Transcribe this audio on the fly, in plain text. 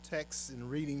text and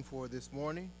reading for this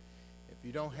morning. If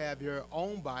you don't have your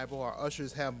own Bible, our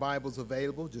ushers have Bibles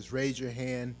available. Just raise your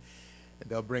hand and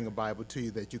they'll bring a Bible to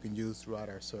you that you can use throughout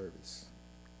our service.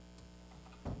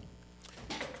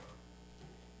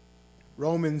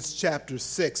 Romans chapter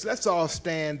 6. Let's all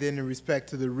stand then in respect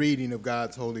to the reading of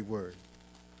God's holy word.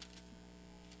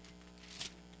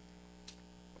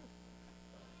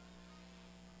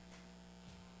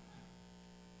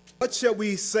 What shall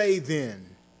we say then?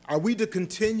 Are we to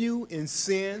continue in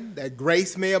sin that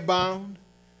grace may abound?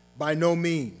 By no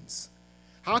means.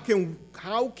 How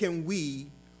can we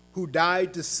who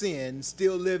died to sin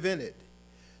still live in it?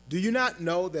 Do you not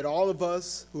know that all of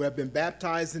us who have been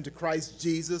baptized into Christ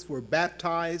Jesus were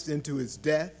baptized into his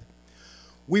death?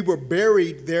 We were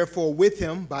buried, therefore, with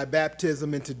him by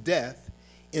baptism into death,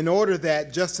 in order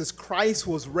that, just as Christ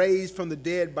was raised from the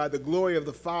dead by the glory of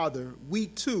the Father, we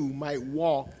too might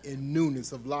walk in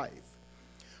newness of life.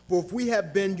 For if we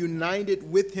have been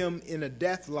united with him in a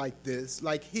death like this,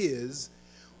 like his,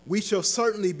 we shall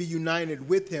certainly be united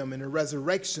with him in a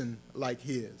resurrection like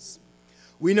his.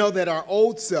 We know that our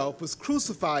old self was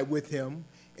crucified with him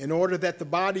in order that the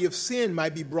body of sin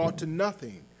might be brought to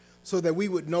nothing, so that we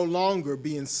would no longer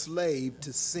be enslaved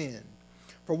to sin.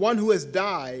 For one who has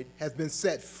died has been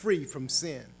set free from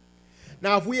sin.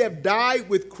 Now, if we have died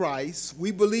with Christ,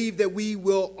 we believe that we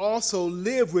will also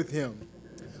live with him.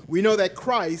 We know that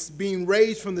Christ, being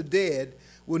raised from the dead,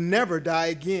 will never die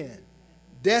again.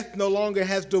 Death no longer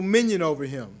has dominion over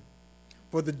him.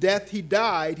 For the death he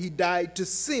died to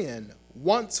sin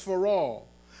once for all.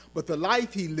 But the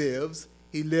life he lives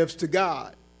to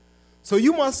God. So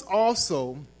you must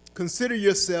also consider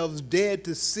yourselves dead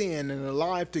to sin and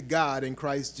alive to God in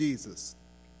Christ Jesus.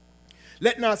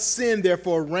 Let not sin,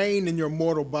 therefore, reign in your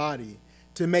mortal body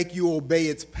to make you obey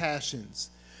its passions.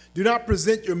 Do not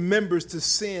present your members to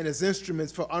sin as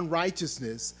instruments for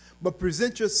unrighteousness, but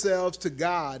present yourselves to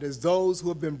God as those who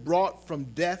have been brought from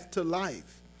death to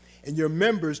life, and your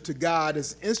members to God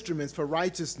as instruments for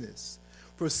righteousness.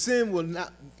 For sin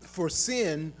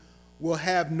will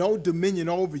have no dominion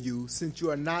over you, since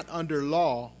you are not under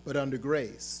law, but under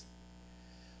grace.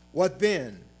 What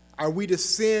then? Are we to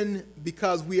sin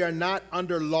because we are not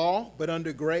under law, but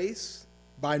under grace?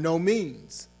 By no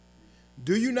means.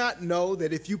 Do you not know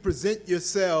that if you present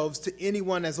yourselves to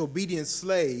anyone as obedient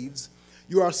slaves,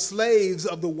 you are slaves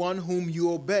of the one whom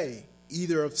you obey,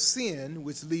 either of sin,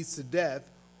 which leads to death,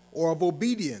 or of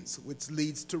obedience, which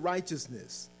leads to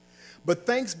righteousness? But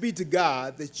thanks be to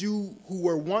God that you who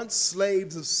were once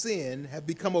slaves of sin have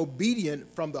become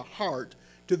obedient from the heart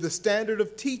to the standard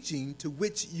of teaching to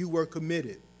which you were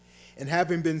committed, and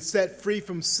having been set free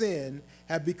from sin,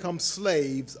 have become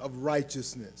slaves of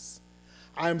righteousness.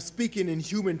 I am speaking in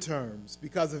human terms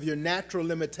because of your natural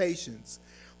limitations.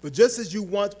 For just as you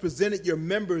once presented your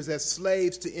members as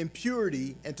slaves to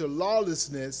impurity and to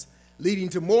lawlessness, leading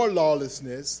to more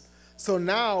lawlessness, so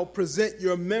now present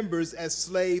your members as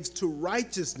slaves to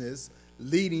righteousness,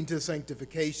 leading to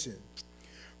sanctification.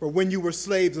 For when you were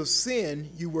slaves of sin,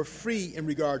 you were free in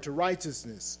regard to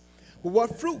righteousness. But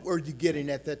what fruit were you getting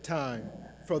at that time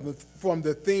from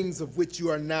the things of which you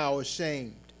are now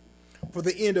ashamed? For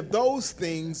the end of those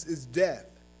things is death.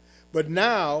 But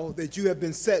now that you have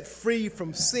been set free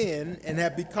from sin and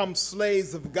have become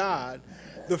slaves of God,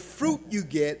 the fruit you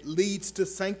get leads to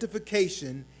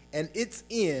sanctification, and its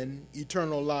end,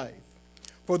 eternal life.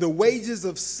 For the wages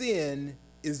of sin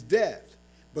is death,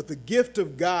 but the gift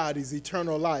of God is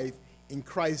eternal life in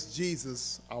Christ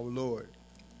Jesus our Lord.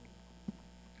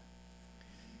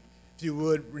 If you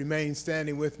would remain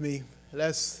standing with me,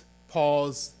 let's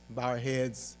pause, bow our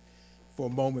heads for a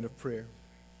moment of prayer.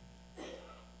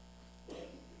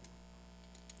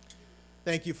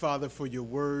 Thank you, Father, for your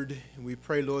word. And we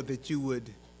pray, Lord, that you would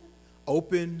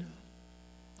open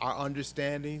our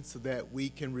understanding so that we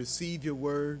can receive your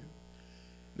word.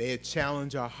 May it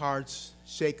challenge our hearts,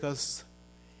 shake us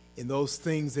in those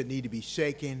things that need to be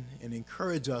shaken, and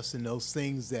encourage us in those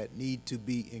things that need to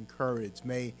be encouraged.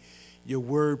 May your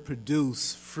word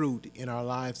produce fruit in our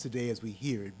lives today as we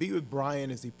hear it. Be with Brian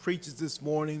as he preaches this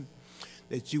morning,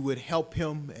 that you would help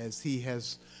him as he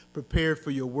has prepared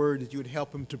for your word, that you would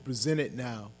help him to present it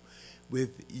now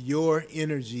with your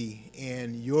energy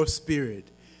and your spirit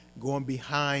going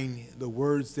behind the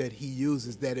words that he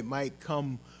uses, that it might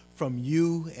come from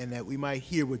you and that we might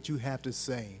hear what you have to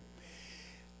say.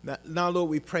 Now, Lord,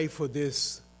 we pray for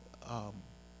this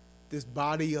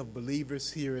body of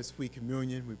believers here at Sweet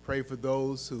Communion. We pray for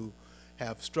those who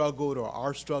have struggled or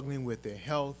are struggling with their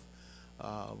health.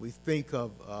 We think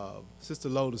of Sister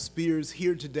Lola Spears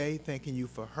here today, thanking you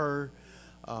for her.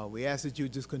 We ask that you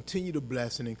just continue to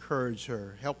bless and encourage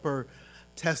her. Help her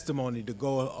testimony to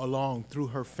go along through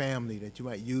her family, that you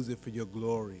might use it for your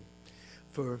glory.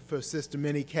 For Sister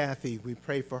Minnie Kathy, we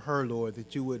pray for her, Lord,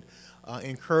 that you would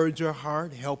encourage her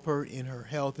heart, help her in her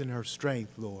health and her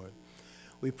strength, Lord.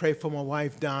 We pray for my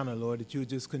wife, Donna, Lord, that you would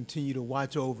just continue to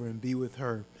watch over and be with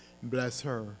her and bless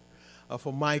her.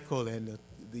 For Michael and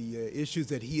the issues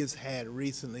that he has had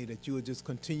recently, that you would just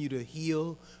continue to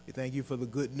heal. We thank you for the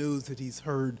good news that he's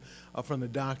heard from the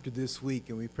doctor this week,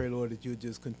 and we pray, Lord, that you would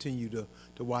just continue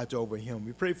to watch over him.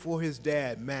 We pray for his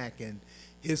dad, Mac, and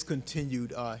his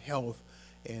continued health,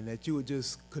 and that you would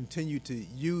just continue to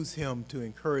use him to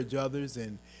encourage others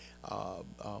and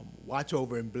watch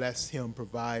over and bless him,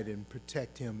 provide and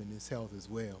protect him in his health as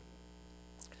well.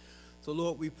 So,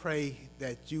 Lord, we pray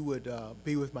that you would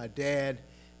be with my dad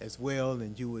as well,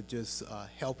 and you would just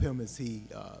help him as he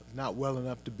not well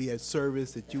enough to be at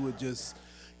service, that you would just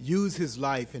use his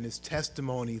life and his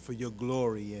testimony for your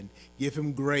glory and give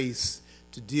him grace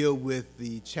to deal with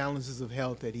the challenges of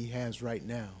health that he has right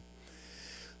now.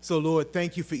 So, Lord,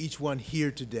 thank you for each one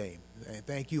here today. And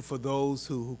thank you for those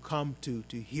who come to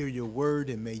hear your word,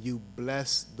 and may you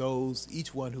bless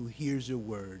each one who hears your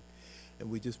word. And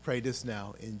we just pray this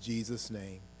now in Jesus'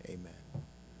 name. Amen.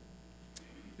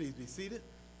 Please be seated.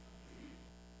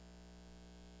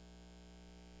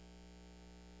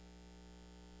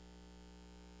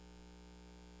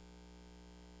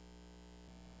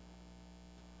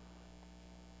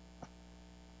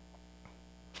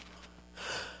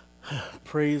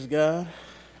 Praise God.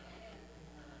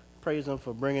 Praise Him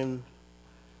for bringing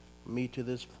me to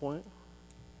this point.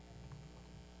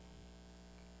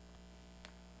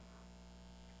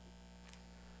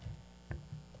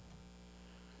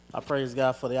 I praise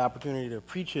God for the opportunity to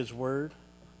preach His word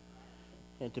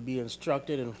and to be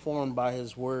instructed and informed by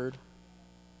His word.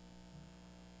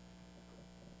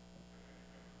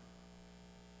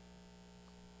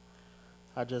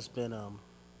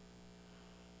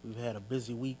 We've had a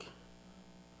busy week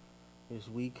this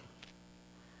week.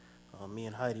 Me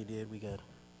and Heidi we got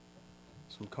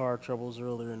some car troubles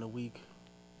earlier in the week.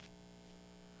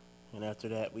 And after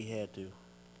that,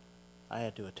 I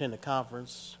had to attend a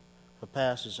conference for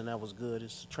pastors, and that was good.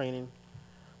 It's training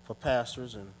for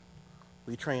pastors, and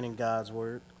we train in God's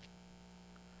word.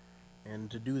 And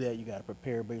to do that, you got to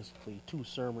prepare basically 2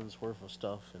 sermons worth of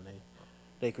stuff, and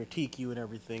they critique you and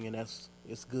everything, and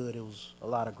it's good. It was a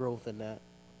lot of growth in that.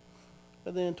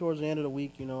 But then towards the end of the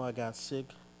week, I got sick,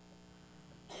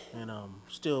 and I'm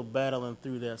still battling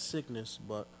through that sickness,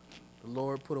 but the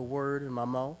Lord put a word in my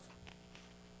mouth,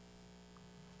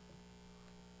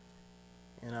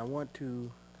 and I want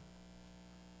to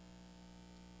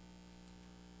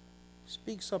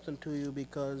speak something to you,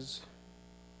 because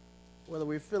whether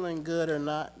we're feeling good or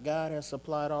not, God has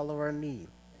supplied all of our need.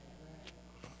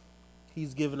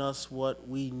 He's given us what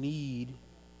we need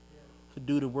to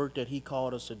do the work that He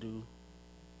called us to do.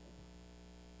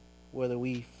 Whether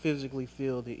we physically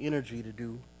feel the energy to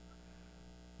do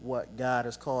what God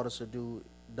has called us to do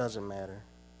doesn't matter.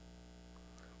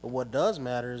 But what does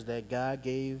matter is that God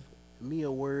gave me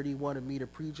a word. He wanted me to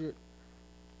preach it.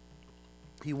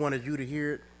 He wanted you to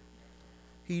hear it.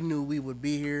 He knew we would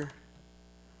be here.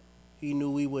 He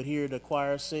knew we would hear the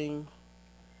choir sing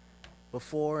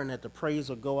before, and that the praise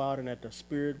would go out, and that the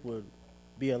Spirit would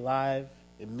be alive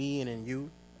in me and in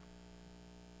you.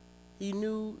 He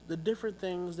knew the different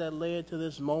things that led to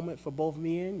this moment for both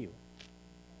me and you.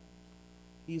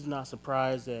 He's not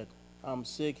surprised that I'm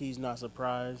sick. He's not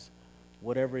surprised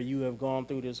whatever you have gone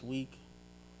through this week.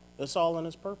 It's all in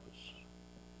His purpose.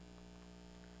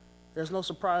 There's no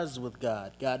surprises with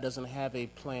God. God doesn't have a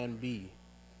plan B.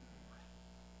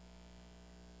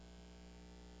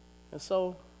 And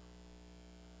so,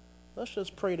 let's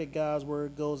just pray that God's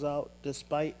word goes out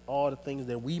despite all the things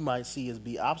that we might see as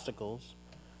be obstacles.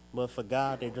 But for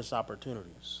God, they're just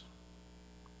opportunities.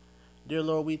 Dear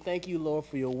Lord, we thank you, Lord,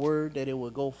 for your word, that it will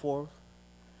go forth.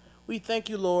 We thank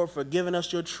you, Lord, for giving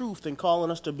us your truth and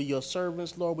calling us to be your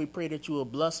servants. Lord, we pray that you will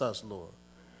bless us, Lord.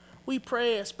 We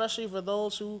pray especially for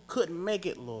those who couldn't make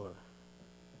it, Lord.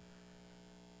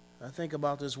 I think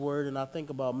about this word, and I think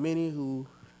about many who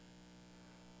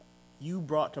you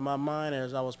brought to my mind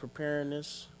as I was preparing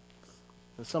this,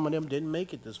 and some of them didn't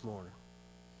make it this morning,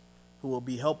 who will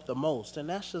be helped the most. And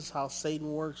that's just how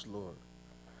Satan works, Lord.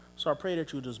 So I pray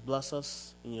that you just bless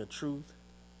us in your truth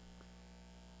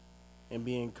and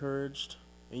be encouraged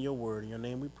in your word. In your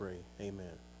name we pray.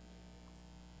 Amen.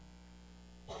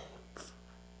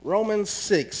 Romans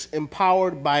 6,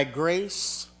 empowered by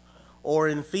grace or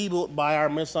enfeebled by our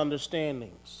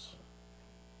misunderstandings.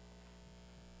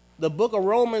 The book of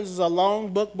Romans is a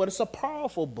long book, but it's a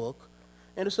powerful book.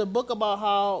 And it's a book about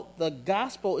how the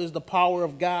gospel is the power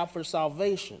of God for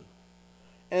salvation.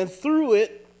 And through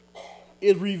it,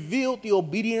 it revealed the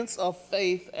obedience of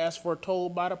faith as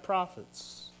foretold by the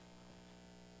prophets.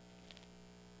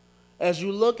 As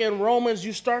you look in Romans,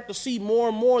 you start to see more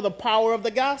and more the power of the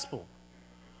gospel.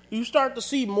 You start to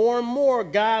see more and more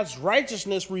God's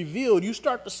righteousness revealed. You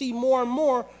start to see more and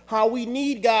more how we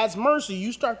need God's mercy.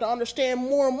 You start to understand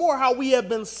more and more how we have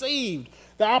been saved,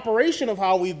 the operation of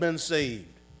how we've been saved.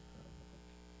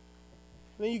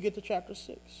 Then you get to chapter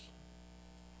 6.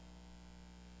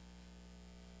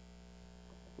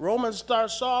 Romans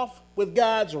starts off with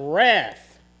God's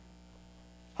wrath,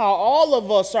 how all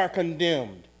of us are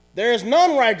condemned. There is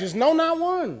none righteous, no, not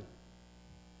one.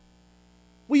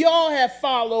 We all have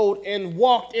followed and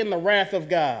walked in the wrath of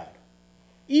God.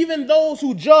 Even those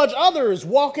who judge others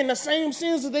walk in the same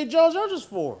sins that they judge others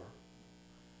for.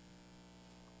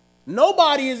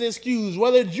 Nobody is excused,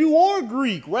 whether Jew or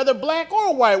Greek, whether black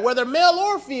or white, whether male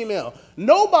or female.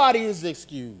 Nobody is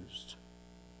excused.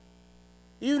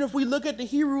 Even if we look at the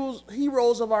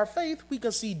heroes of our faith, we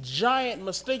can see giant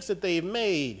mistakes that they've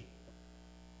made.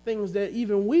 Things that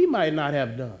even we might not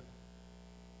have done.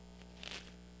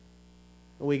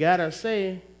 We got to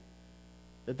say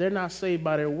that they're not saved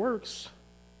by their works.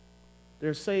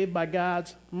 They're saved by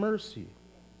God's mercy.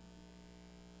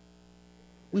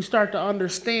 We start to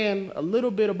understand a little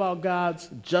bit about God's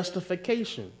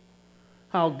justification.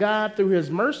 How God, through his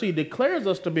mercy, declares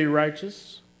us to be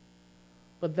righteous,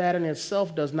 but that in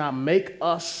itself does not make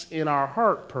us in our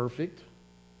heart perfect.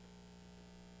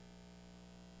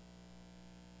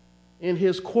 In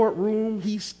his courtroom,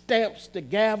 he stamps the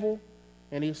gavel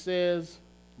and he says,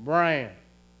 Brian,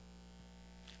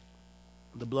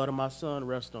 the blood of my son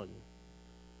rests on you.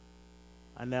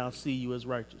 I now see you as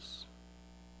righteous.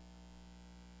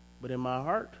 But in my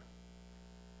heart,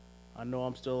 I know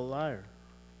I'm still a liar.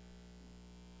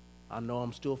 I know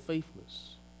I'm still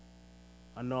faithless.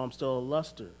 I know I'm still a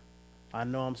luster. I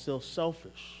know I'm still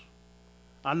selfish.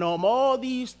 I know I'm all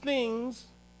these things,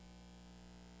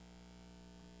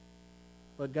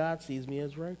 but God sees me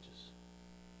as righteous.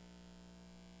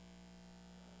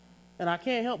 And I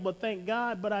can't help but thank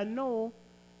God, but I know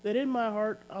that in my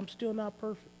heart, I'm still not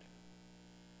perfect.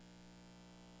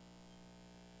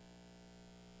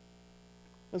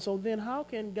 And so then how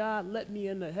can God let me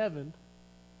into heaven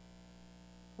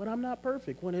when I'm not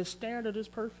perfect, when his standard is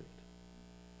perfect?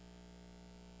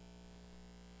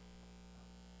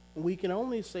 We can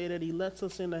only say that he lets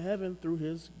us into heaven through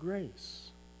his grace.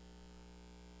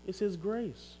 It's his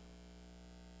grace.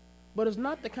 But it's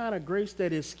not the kind of grace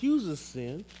that excuses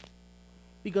sin,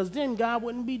 because then God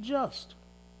wouldn't be just.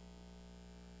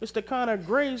 It's the kind of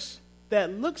grace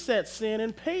that looks at sin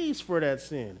and pays for that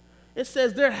sin. It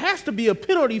says there has to be a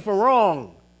penalty for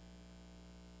wrong.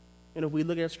 And if we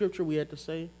look at Scripture, we have to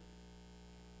say,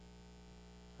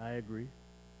 I agree.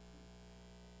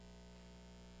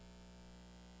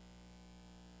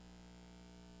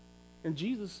 And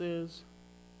Jesus says,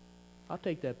 I'll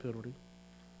take that penalty.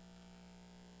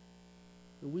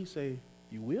 And we say,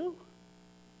 you will?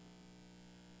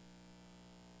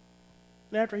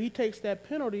 And after he takes that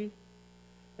penalty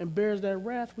and bears that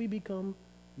wrath, we become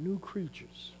new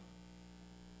creatures.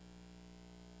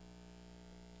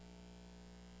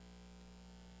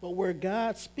 But where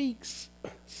God speaks,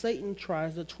 Satan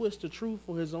tries to twist the truth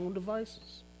for his own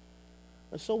devices.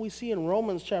 And so we see in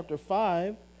Romans chapter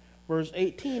 5, verse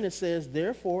 18, it says,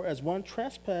 therefore, as one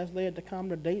trespass led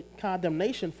to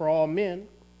condemnation for all men,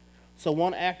 so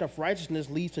one act of righteousness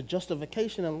leads to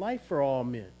justification and life for all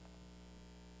men.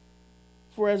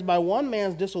 For as by one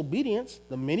man's disobedience,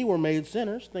 the many were made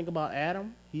sinners. Think about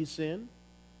Adam, he sinned.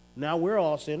 Now we're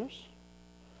all sinners.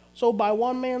 So by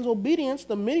one man's obedience,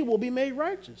 the many will be made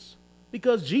righteous.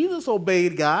 Because Jesus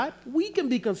obeyed God, we can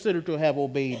be considered to have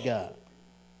obeyed God.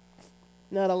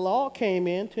 Now the law came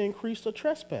in to increase the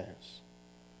trespass.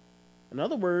 In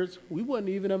other words, we wouldn't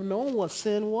even have known what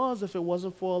sin was if it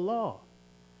wasn't for a law.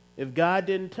 If God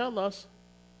didn't tell us,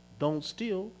 don't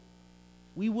steal,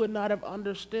 we would not have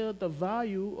understood the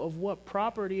value of what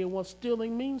property and what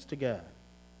stealing means to God.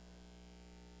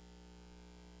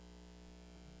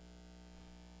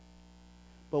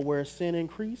 But where sin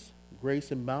increased,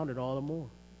 grace abounded all the more.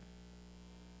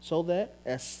 So that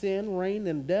as sin reigned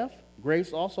in death,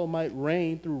 grace also might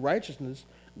reign through righteousness,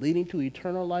 leading to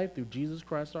eternal life through Jesus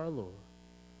Christ our Lord.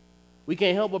 We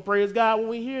can't help but praise God when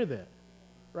we hear that,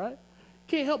 right?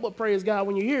 Can't help but praise God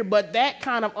when you hear it, but that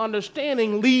kind of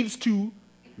understanding leads to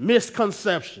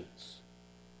misconceptions.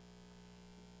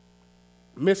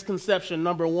 Misconception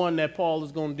number one that Paul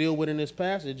is going to deal with in this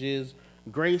passage is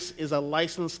grace is a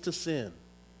license to sin.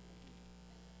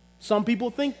 Some people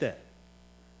think that.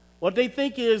 What they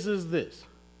think is this.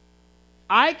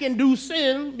 I can do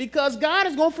sin because God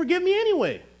is going to forgive me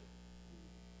anyway.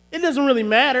 It doesn't really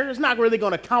matter. It's not really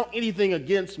going to count anything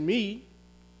against me.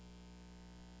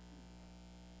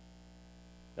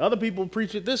 Other people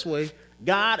preach it this way.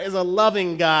 God is a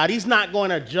loving God. He's not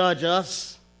going to judge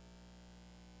us.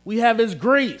 We have his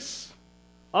grace.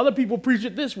 Other people preach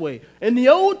it this way. In the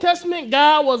Old Testament,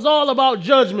 God was all about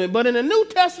judgment, but in the New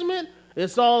Testament,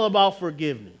 it's all about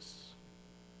forgiveness.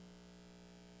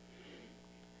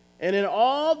 And in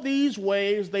all these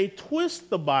ways, they twist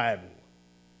the Bible.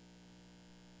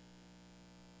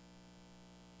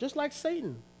 Just like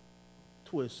Satan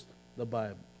twists the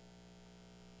Bible.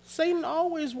 Satan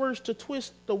always works to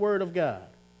twist the word of God.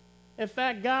 In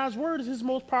fact, God's word is his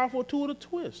most powerful tool to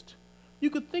twist. You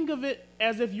could think of it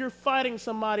as if you're fighting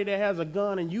somebody that has a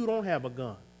gun and you don't have a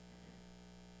gun.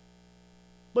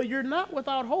 But you're not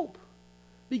without hope.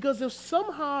 Because if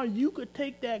somehow you could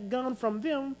take that gun from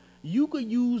them, you could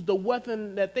use the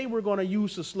weapon that they were going to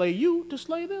use to slay you to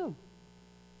slay them.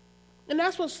 And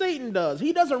that's what Satan does.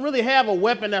 He doesn't really have a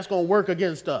weapon that's going to work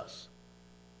against us.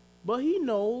 But he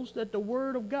knows that the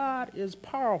word of God is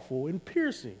powerful and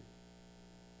piercing.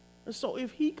 And so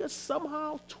if he could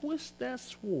somehow twist that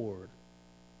sword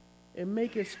and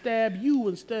make it stab you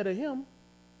instead of him,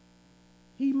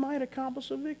 he might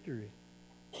accomplish a victory.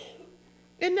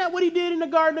 Isn't that what he did in the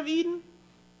Garden of Eden?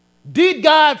 Did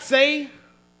God say?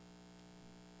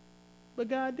 But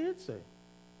God did say.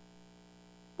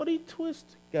 But he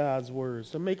twisted God's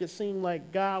words to make it seem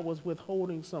like God was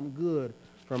withholding some good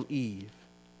from Eve,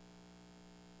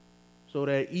 so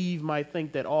that Eve might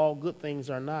think that all good things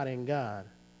are not in God,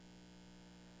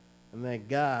 and that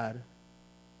God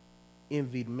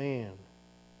envied man.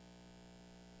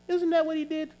 Isn't that what he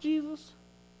did to Jesus?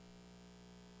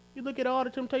 You look at all the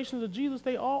temptations of Jesus,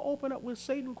 they all open up with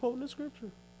Satan quoting the scripture.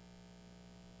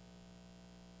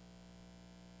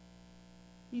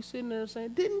 He's sitting there saying,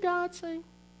 didn't God say?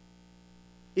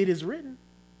 It is written.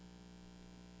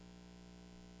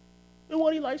 And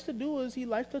what he likes to do is he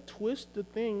likes to twist the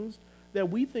things that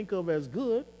we think of as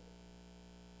good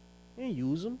and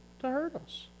use them to hurt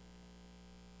us.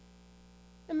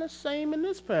 And the same in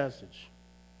this passage.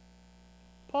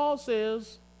 Paul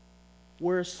says,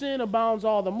 where sin abounds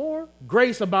all the more,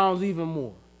 grace abounds even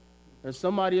more. And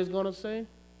somebody is going to say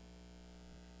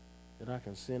that I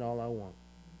can sin all I want.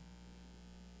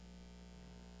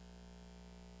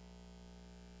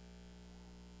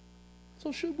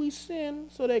 So should we sin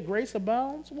so that grace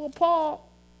abounds? Well, Paul,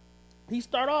 he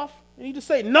start off and he just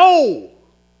say, no.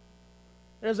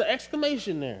 There's an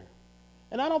exclamation there.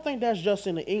 And I don't think that's just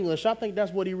in the English. I think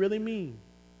that's what he really means.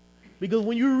 Because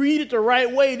when you read it the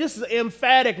right way, this is an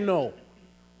emphatic no.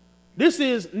 This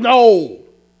is no.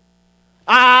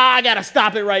 I got to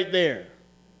stop it right there.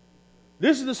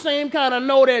 This is the same kind of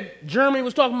no that Jeremy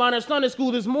was talking about in Sunday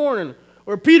school this morning,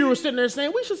 where Peter was sitting there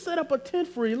saying, we should set up a tent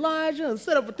for Elijah and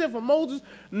set up a tent for Moses.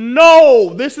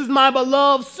 No, this is my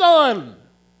beloved son.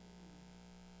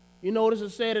 You notice it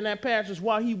said in that passage,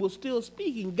 while he was still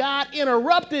speaking, God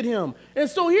interrupted him. And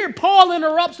so here, Paul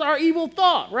interrupts our evil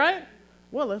thought, right?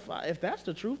 Well, if that's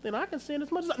the truth, then I can sin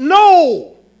as much as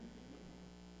No!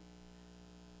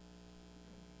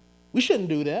 We shouldn't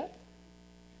do that.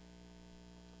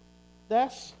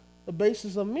 That's the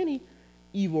basis of many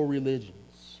evil religions.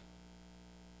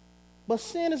 But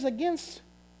sin is against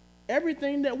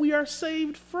everything that we are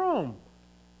saved from.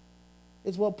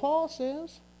 It's what Paul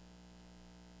says.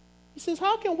 He says,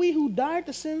 how can we who died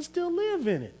to sin still live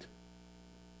in it?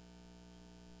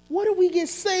 What did we get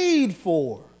saved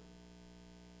for?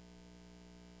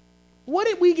 What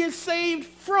did we get saved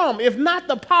from, if not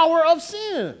the power of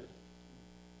sin?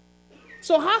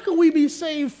 So how can we be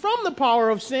saved from the power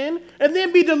of sin and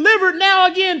then be delivered now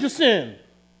again to sin?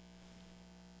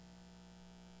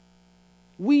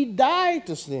 We died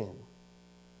to sin.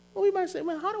 Well, we might say,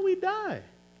 well, how do we die?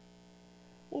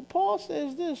 Well, Paul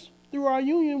says this, through our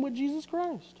union with Jesus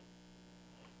Christ.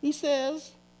 He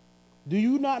says, do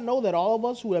you not know that all of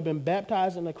us who have been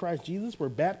baptized into Christ Jesus were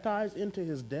baptized into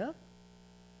his death?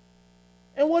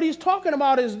 And what he's talking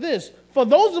about is this. For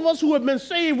those of us who have been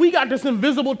saved, we got this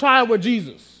invisible tie with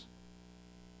Jesus.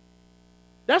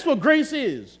 That's what grace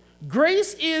is.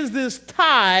 Grace is this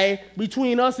tie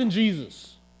between us and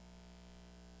Jesus.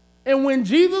 And when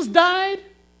Jesus died,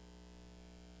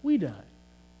 we died.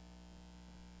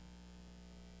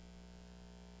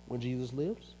 When Jesus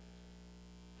lives,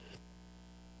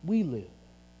 we live.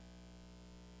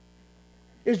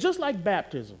 It's just like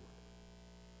baptism.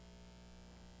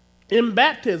 In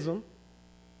baptism,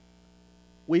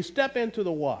 we step into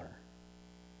the water.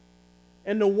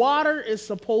 And the water is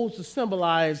supposed to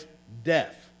symbolize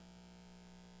death.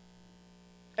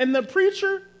 And the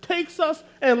preacher takes us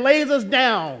and lays us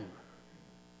down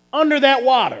under that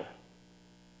water.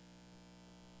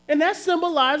 And that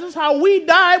symbolizes how we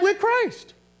died with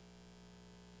Christ.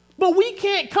 But we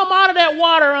can't come out of that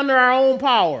water under our own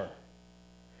power.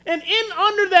 And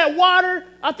under that water,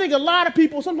 I think a lot of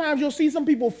people, sometimes you'll see some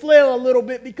people flail a little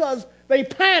bit because they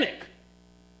panic.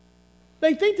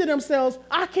 They think to themselves,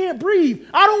 I can't breathe.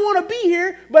 I don't want to be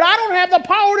here, but I don't have the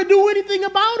power to do anything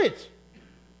about it.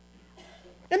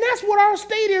 And that's what our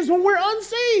state is when we're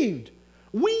unsaved.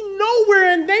 We know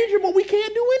we're in danger, but we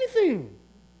can't do anything.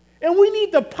 And we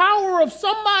need the power of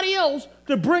somebody else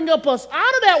to bring up us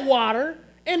out of that water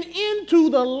and into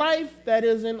the life that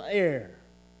is in air.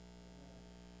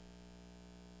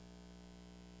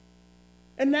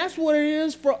 And that's what it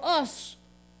is for us.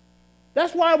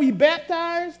 That's why we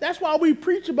baptize. That's why we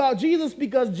preach about Jesus,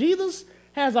 because Jesus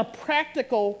has a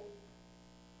practical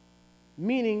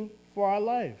meaning for our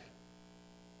life.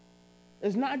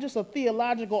 It's not just a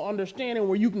theological understanding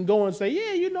where you can go and say,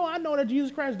 yeah, I know that Jesus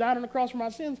Christ died on the cross for my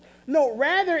sins. No,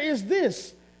 rather is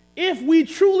this. If we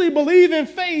truly believe in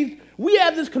faith, we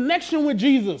have this connection with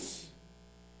Jesus.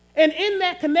 And in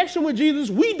that connection with Jesus,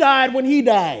 we died when he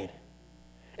died.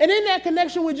 And in that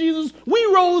connection with Jesus, we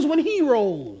rose when he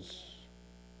rose.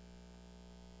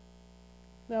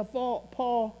 Now,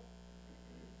 Paul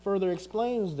further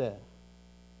explains that.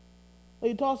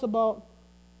 He talks about,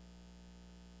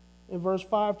 in verse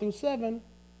 5 through 7,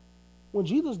 when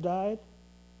Jesus died,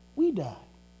 we died.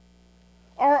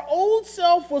 Our old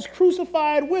self was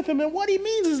crucified with him. And what he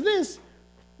means is this.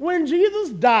 When Jesus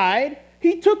died,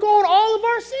 he took on all of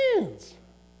our sins.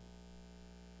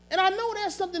 And I know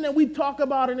that's something that we talk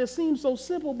about and it seems so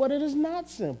simple, but it is not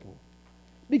simple.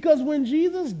 Because when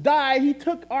Jesus died, he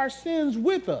took our sins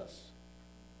with us.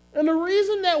 And the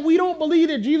reason that we don't believe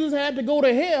that Jesus had to go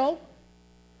to hell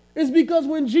is because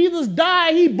when Jesus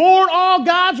died, he bore all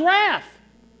God's wrath.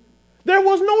 There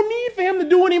was no need for him to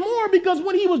do any more, because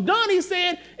when he was done, he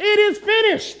said, it is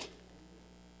finished.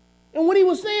 And when he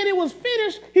was saying it was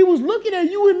finished, he was looking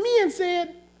at you and me and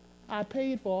said, I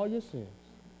paid for all your sins.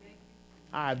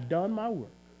 I've done my work.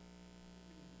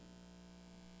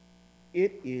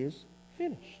 It is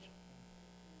finished.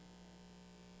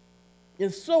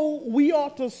 And so we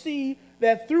ought to see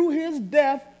that through his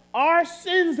death, our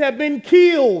sins have been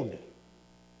killed.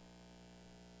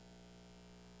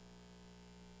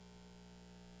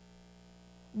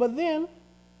 But then,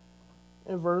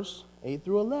 in verse 8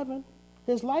 through 11,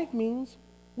 his life means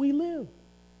we live.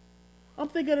 I'm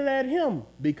thinking of that hymn,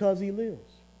 because he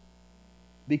lives.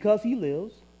 Because he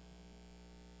lives,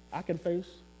 I can face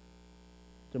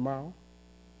tomorrow.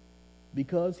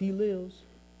 Because he lives.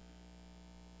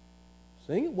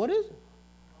 Sing it. What is it?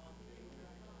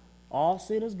 All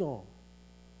sin is gone.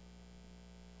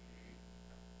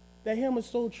 That hymn is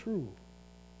so true.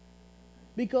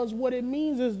 Because what it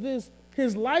means is this.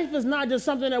 His life is not just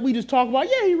something that we just talk about.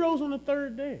 Yeah, he rose on the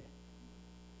third day.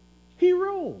 He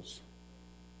rose.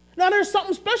 Now, there's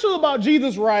something special about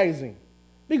Jesus rising,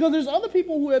 because there's other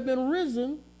people who have been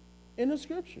risen in the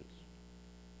scriptures.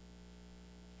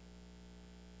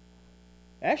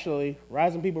 Actually,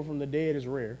 rising people from the dead is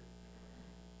rare.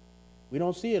 We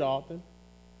don't see it often.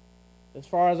 As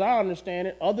far as I understand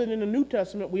it, other than the New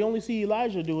Testament, we only see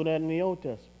Elijah doing that in the Old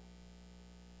Testament.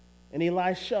 And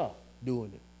Elisha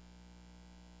doing it.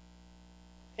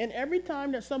 And every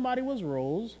time that somebody was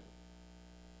rose,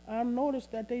 I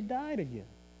noticed that they died again.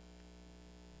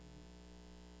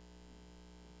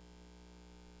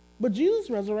 But Jesus'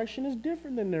 resurrection is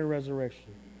different than their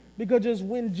resurrection. Because just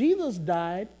when Jesus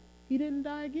died, he didn't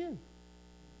die again.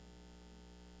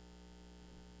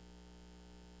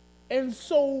 And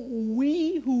so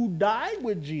we who died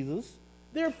with Jesus,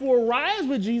 therefore rise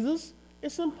with Jesus,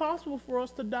 it's impossible for us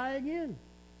to die again.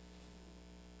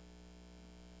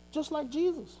 Just like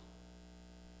Jesus.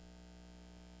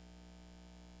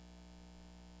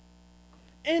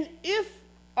 And if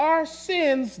our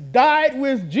sins died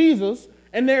with Jesus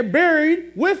and they're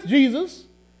buried with Jesus,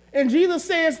 and Jesus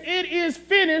says it is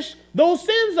finished, those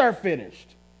sins are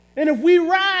finished. And if we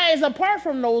rise apart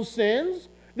from those sins,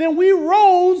 then we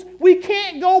rose, we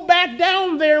can't go back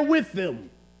down there with them.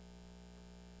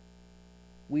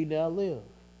 We now live.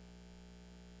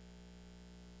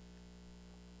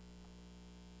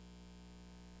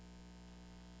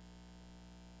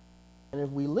 And if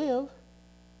we live,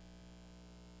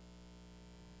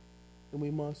 then we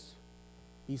must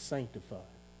be sanctified.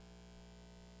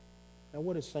 Now,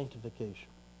 what is sanctification?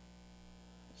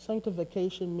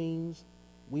 Sanctification means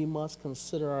we must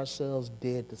consider ourselves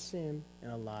dead to sin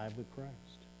and alive with Christ.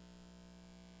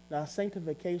 Now,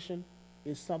 sanctification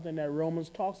is something that Romans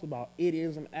talks about. It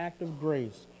is an act of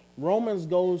grace. Romans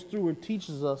goes through and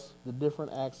teaches us the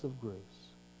different acts of grace.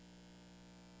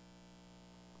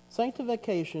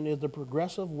 Sanctification is the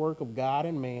progressive work of God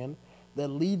and man that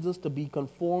leads us to be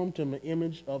conformed to the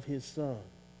image of his Son.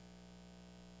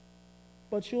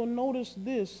 But you'll notice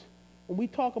this, when we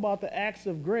talk about the acts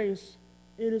of grace,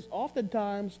 it is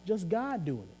oftentimes just God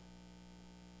doing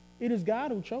it. It is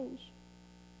God who chose.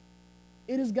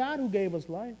 It is God who gave us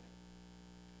life.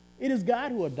 It is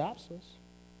God who adopts us.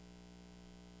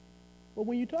 But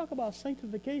when you talk about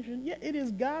sanctification, yeah, it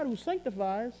is God who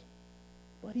sanctifies,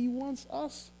 but he wants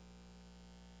us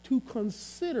to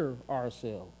consider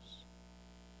ourselves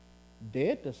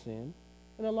dead to sin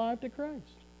and alive to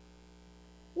Christ.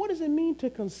 What does it mean to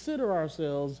consider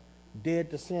ourselves dead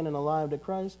to sin and alive to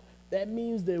Christ? That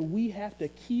means that we have to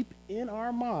keep in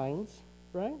our minds,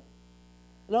 right?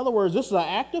 In other words, this is an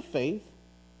act of faith.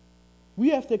 We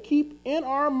have to keep in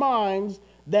our minds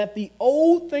that the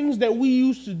old things that we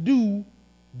used to do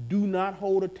not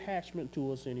hold attachment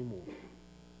to us anymore.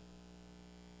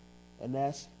 And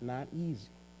that's not easy.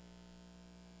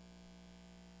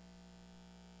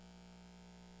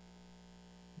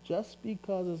 Just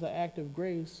because it's an act of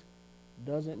grace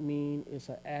doesn't mean it's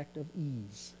an act of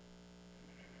ease.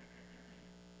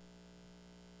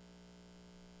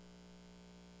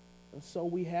 And so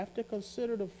we have to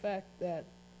consider the fact that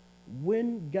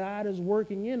when God is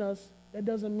working in us, that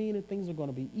doesn't mean that things are going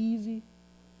to be easy,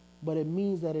 but it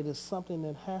means that it is something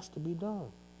that has to be done.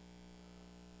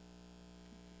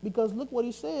 Because look what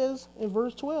he says in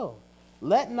verse 12.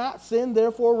 Let not sin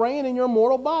therefore reign in your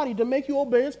mortal body to make you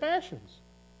obey its passions.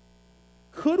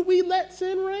 Could we let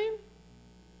sin reign?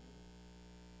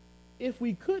 If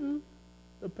we couldn't,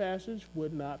 the passage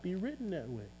would not be written that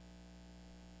way.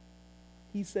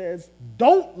 He says,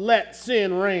 don't let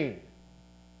sin reign.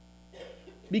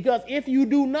 Because if you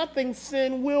do nothing,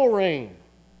 sin will reign.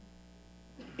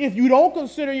 If you don't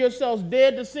consider yourselves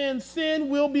dead to sin, sin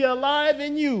will be alive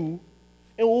in you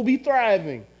and will be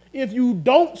thriving. If you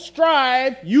don't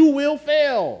strive, you will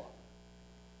fail.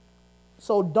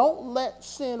 So don't let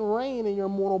sin reign in your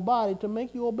mortal body to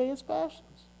make you obey its passions.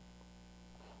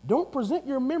 Don't present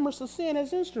your members to sin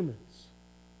as instruments.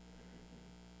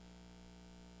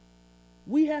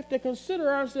 We have to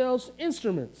consider ourselves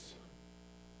instruments.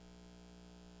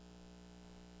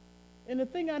 And the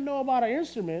thing I know about an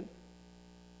instrument,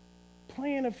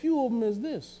 playing a few of them, is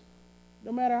this.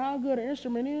 No matter how good an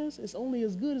instrument is, it's only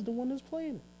as good as the one that's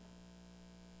playing it.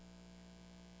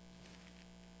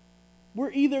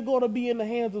 We're either going to be in the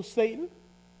hands of Satan,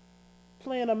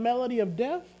 playing a melody of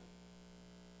death,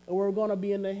 or we're going to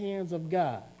be in the hands of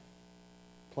God,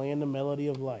 playing the melody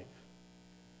of life.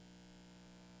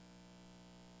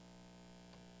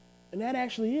 And that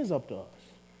actually is up to us.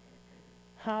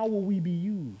 How will we be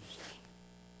used?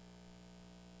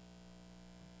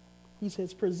 He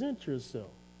says, present yourself.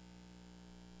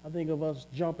 I think of us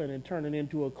jumping and turning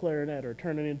into a clarinet or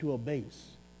turning into a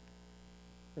bass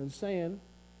and saying,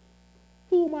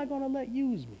 who am I going to let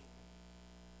use me?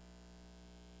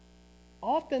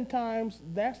 Oftentimes,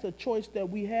 that's the choice that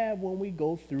we have when we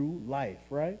go through life,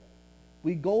 right?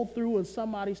 We go through and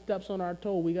somebody steps on our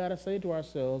toe. We got to say to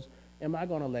ourselves, am I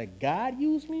going to let God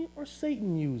use me or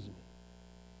Satan use me?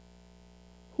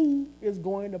 Who is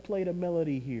going to play the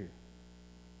melody here?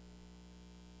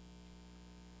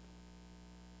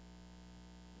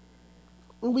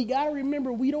 And we got to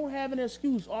remember, we don't have an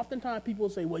excuse. Oftentimes people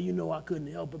say, well, you know, I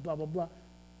couldn't help it, blah, blah, blah.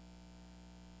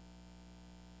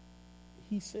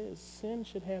 He says sin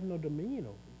should have no dominion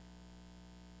over you.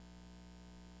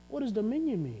 What does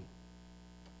dominion mean?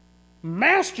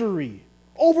 Mastery,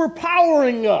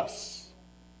 overpowering us.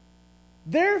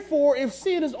 Therefore, if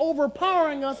sin is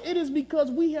overpowering us, it is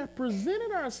because we have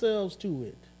presented ourselves to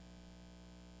it.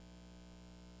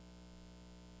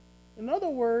 In other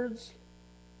words,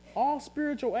 all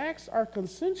spiritual acts are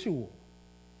consensual.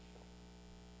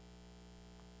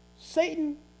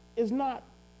 Satan is not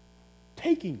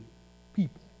taking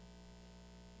people.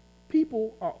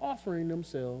 People are offering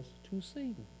themselves to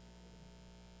Satan.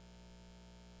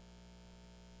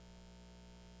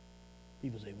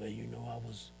 People say, well, you know,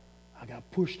 I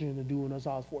got pushed into doing this.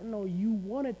 I was for. No, you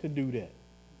wanted to do that.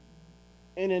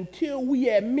 And until we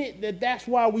admit that that's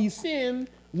why we sin,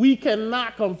 we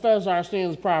cannot confess our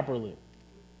sins properly.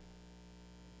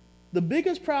 The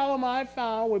biggest problem I've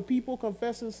found with people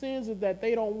confessing sins is that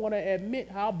they don't want to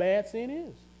admit how bad sin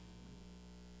is.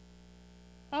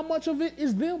 How much of it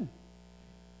is them?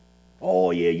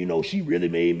 Oh, yeah, you know, she really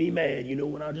made me mad. You know,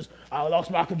 when I lost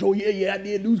my control. Yeah, I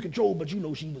did lose control, but you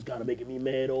know, she was kind of making me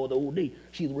mad all the whole day.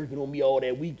 She was working on me all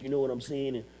that week, you know what I'm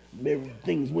saying? And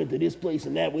things went to this place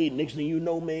and that way. Next thing you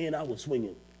know, man, I was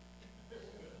swinging.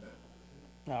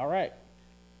 All right.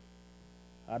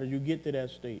 How did you get to that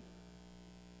state?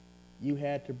 You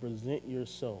had to present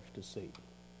yourself to Satan.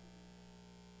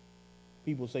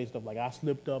 People say stuff like, I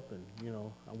slipped up and,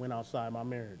 I went outside my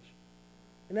marriage.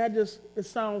 And it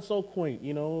sounds so quaint,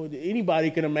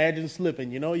 Anybody can imagine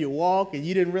slipping, You walk and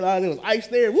you didn't realize there was ice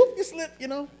there. Whoop, you slipped,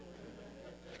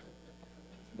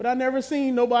 But I never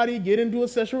seen nobody get into a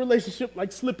sexual relationship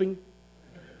like slipping.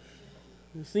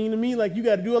 It seemed to me like you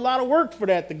got to do a lot of work for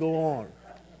that to go on.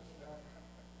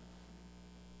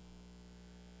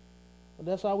 But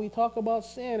that's how we talk about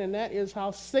sin, and that is how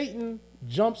Satan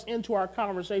jumps into our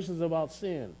conversations about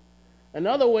sin. In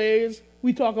other ways,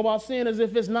 we talk about sin as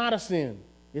if it's not a sin.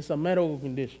 It's a medical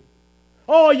condition.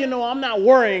 Oh, I'm not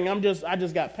worrying. I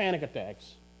just got panic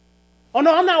attacks. Oh,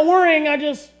 no, I'm not worrying.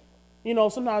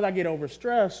 Sometimes I get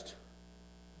overstressed.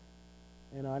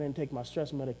 And I didn't take my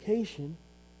stress medication.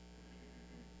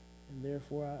 And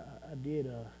therefore, I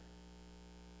did,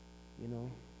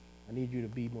 I need you to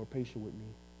be more patient with me.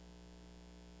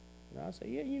 And I say,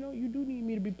 yeah, you do need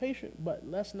me to be patient, but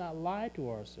let's not lie to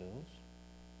ourselves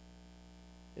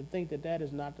and think that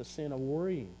is not the sin of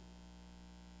worrying.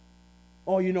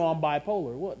 Oh, I'm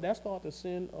bipolar. Well, that's called the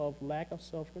sin of lack of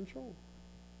self-control.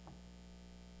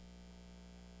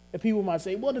 And people might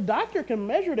say, well, the doctor can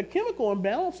measure the chemical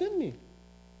imbalance in me.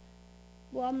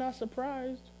 Well, I'm not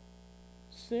surprised.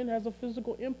 Sin has a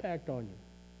physical impact on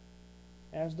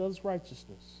you, as does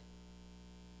righteousness.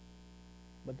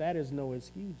 But that is no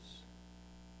excuse.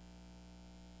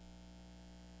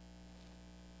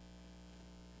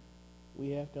 We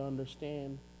have to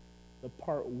understand the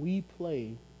part we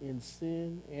play in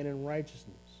sin and in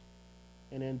righteousness.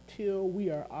 And until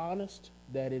we are honest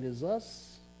that it is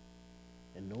us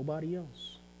and nobody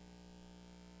else,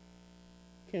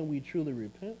 can we truly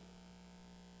repent?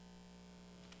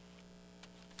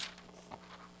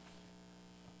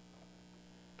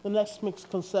 The next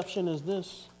misconception is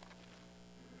this: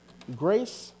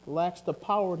 grace lacks the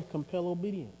power to compel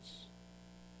obedience.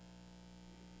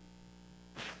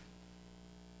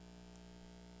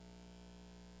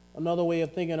 Another way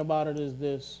of thinking about it is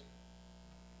this: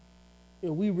 if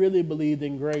we really believed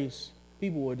in grace,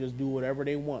 people would just do whatever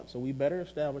they want. So we better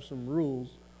establish some rules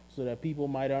so that people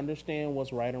might understand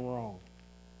what's right and wrong.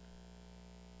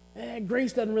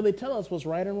 Grace doesn't really tell us what's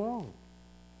right and wrong.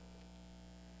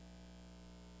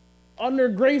 Under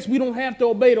grace, we don't have to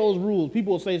obey those rules.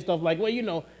 People will say stuff like, well,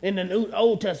 in the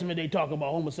Old Testament they talk about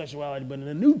homosexuality, but in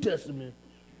the New Testament,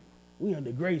 we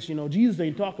under grace. Jesus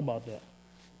ain't talk about that.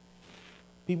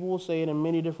 People will say it in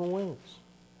many different ways.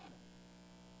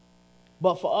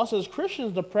 But for us as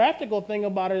Christians, the practical thing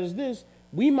about it is this: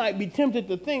 we might be tempted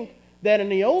to think that in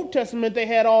the Old Testament they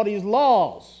had all these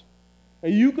laws.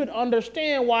 And you could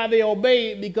understand why they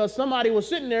obeyed, because somebody was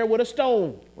sitting there with a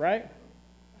stone, right?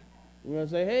 You're going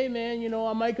to say, hey, man,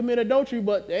 I might commit adultery,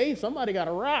 but, hey, somebody got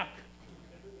a rock.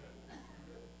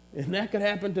 And that could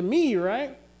happen to me,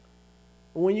 right?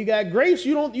 But when you got grace,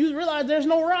 you realize there's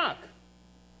no rock.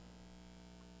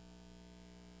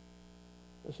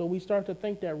 And so we start to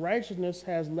think that righteousness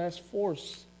has less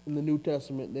force in the New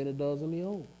Testament than it does in the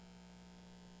Old.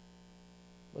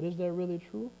 But is that really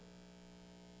true?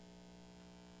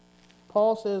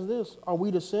 Paul says this: are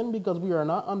we to sin because we are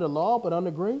not under law but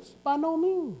under grace? By no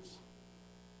means.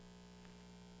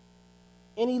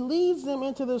 And he leads them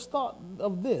into this thought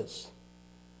of this: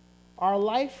 our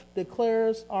life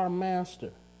declares our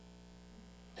master.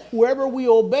 Whoever we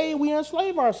obey, we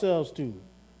enslave ourselves to.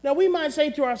 Now we might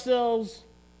say to ourselves,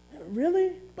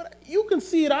 really? But you can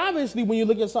see it obviously when you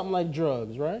look at something like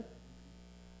drugs, right?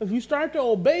 If you start to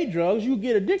obey drugs, you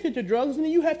get addicted to drugs, and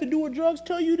then you have to do what drugs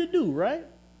tell you to do, right?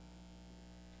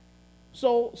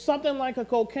 So something like a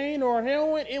cocaine or a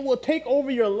heroin, it will take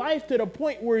over your life to the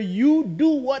point where you do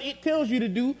what it tells you to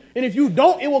do, and if you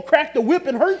don't, it will crack the whip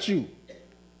and hurt you.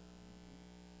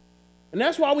 And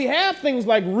that's why we have things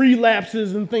like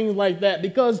relapses and things like that,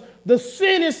 because the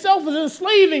sin itself is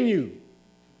enslaving you.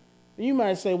 And you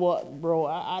might say, well, bro,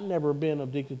 I've never been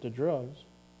addicted to drugs.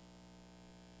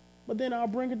 But then I'll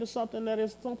bring it to something that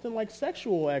is something like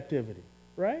sexual activity,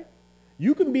 right?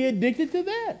 You can be addicted to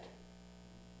that.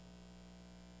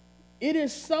 It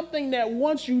is something that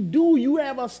once you do, you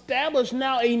have established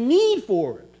now a need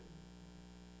for it.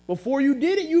 Before you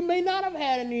did it, you may not have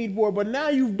had a need for it, but now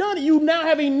you've done it, you now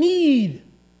have a need.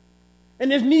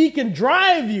 And this need can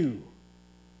drive you.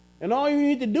 And all you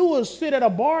need to do is sit at a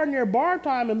bar near bar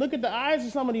time and look at the eyes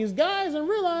of some of these guys and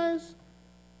realize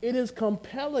it is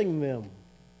compelling them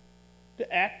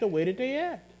to act the way that they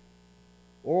act.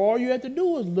 Or all you have to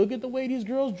do is look at the way these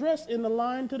girls dress in the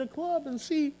line to the club and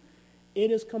see it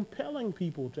is compelling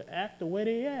people to act the way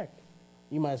they act.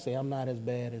 You might say, I'm not as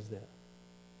bad as that.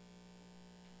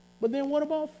 But then what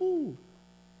about food?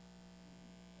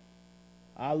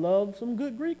 I love some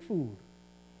good Greek food.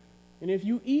 And if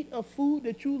you eat a food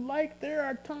that you like, there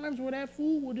are times where that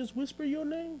food will just whisper your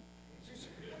name.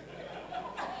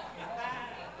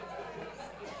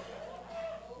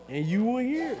 And you will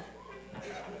hear it.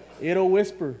 It'll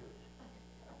whisper,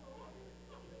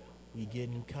 "We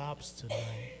getting cops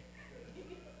tonight."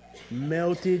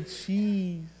 Melted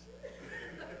cheese,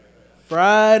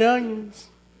 fried onions,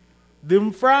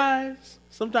 them fries.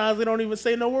 Sometimes they don't even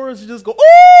say no words. You just go,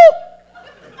 "Ooh!"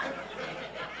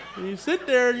 And you sit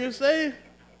there and you say,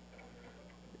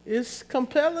 "It's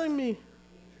compelling me.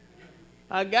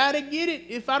 I gotta get it.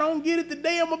 If I don't get it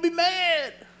today, I'm gonna be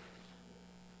mad."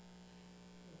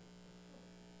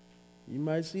 You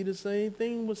might see the same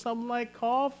thing with something like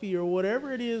coffee or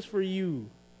whatever it is for you.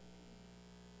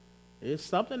 It's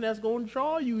something that's going to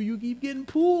draw you. You keep getting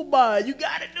pulled by it. You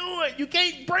got to do it. You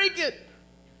can't break it.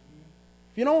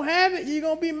 If you don't have it, you're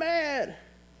going to be mad.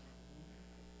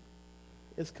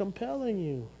 It's compelling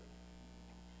you.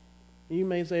 You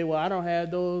may say, well, I don't have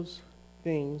those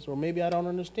things, or maybe I don't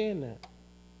understand that.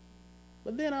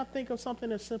 But then I think of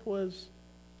something as simple as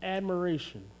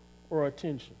admiration or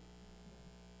attention.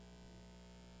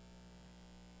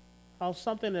 How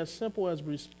something as simple as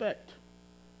respect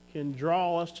can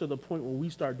draw us to the point where we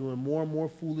start doing more and more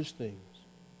foolish things.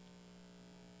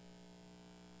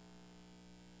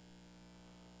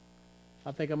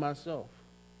 I think of myself.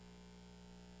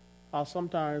 How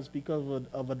sometimes because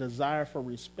of a desire for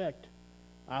respect,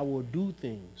 I will do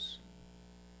things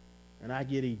and I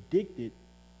get addicted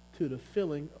to the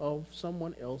feeling of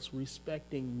someone else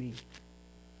respecting me,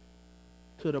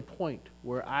 to the point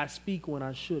where I speak when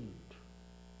I shouldn't.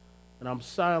 And I'm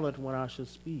silent when I should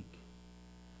speak.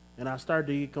 And I start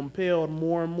to get compelled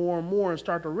more and more and more and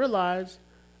start to realize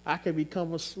I can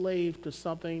become a slave to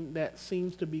something that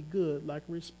seems to be good, like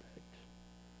respect.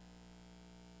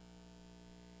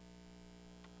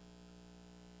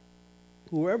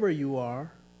 Whoever you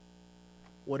are,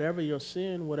 whatever your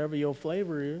sin, whatever your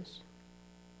flavor is,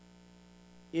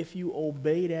 if you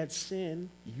obey that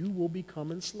sin, you will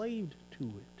become enslaved to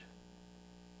it.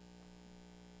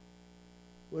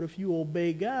 But if you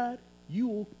obey God, you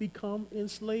will become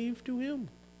enslaved to Him.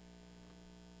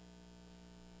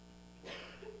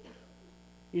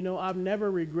 You know, I've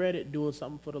never regretted doing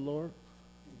something for the Lord.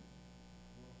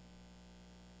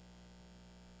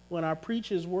 When I preach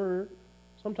His word,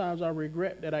 sometimes I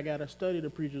regret that I got to study to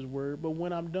preach His word, but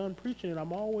when I'm done preaching it,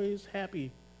 I'm always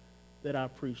happy that I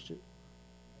preached it.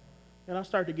 And I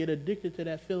start to get addicted to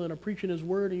that feeling of preaching His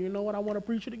word, and you know what? I want to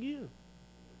preach it again.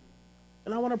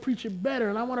 And I want to preach it better,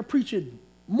 and I want to preach it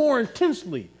more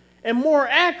intensely and more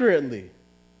accurately.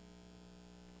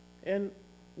 And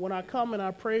when I come and I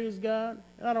praise God,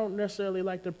 I don't necessarily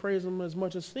like to praise Him as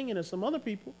much as singing as some other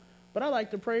people, but I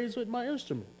like to praise with my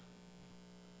instrument.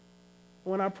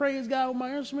 When I praise God with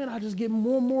my instrument, I just get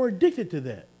more and more addicted to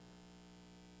that.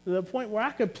 To the point where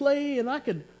I could play and I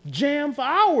could jam for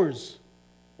hours.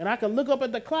 And I could look up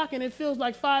at the clock and it feels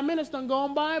like 5 minutes done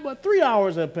gone by, but 3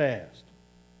 hours have passed.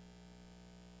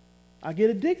 I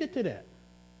get addicted to that.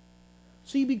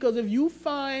 See, because if you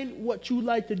find what you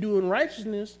like to do in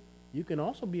righteousness, you can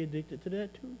also be addicted to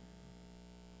that too.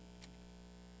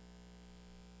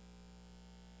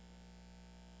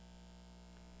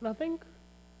 And I think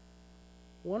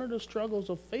one of the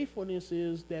struggles of faithfulness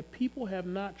is that people have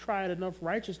not tried enough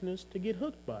righteousness to get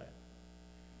hooked by it.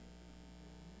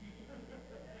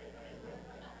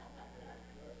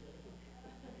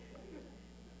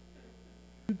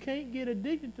 You can't get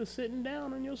addicted to sitting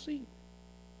down in your seat.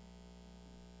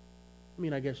 I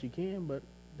mean, I guess you can, but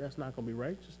that's not going to be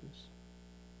righteousness.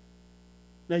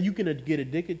 Now, you can get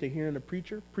addicted to hearing a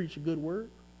preacher preach a good word.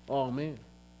 Oh, man.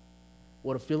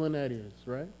 What a feeling that is,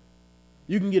 right?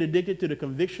 You can get addicted to the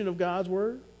conviction of God's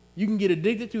word. You can get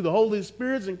addicted to the Holy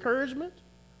Spirit's encouragement.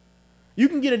 You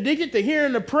can get addicted to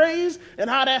hearing the praise and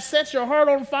how that sets your heart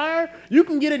on fire. You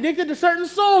can get addicted to certain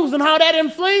songs and how that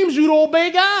inflames you to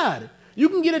obey God. You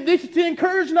can get addicted to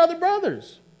encouraging other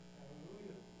brothers.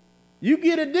 You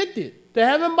get addicted to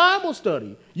having Bible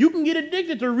study. You can get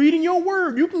addicted to reading your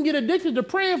word. You can get addicted to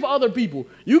praying for other people.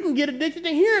 You can get addicted to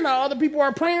hearing how other people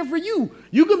are praying for you.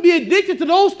 You can be addicted to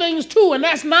those things too, and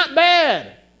that's not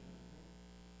bad.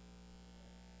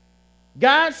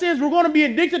 God says we're going to be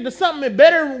addicted to something that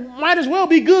better might as well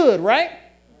be good, right?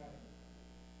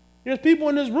 There's people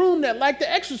in this room that like to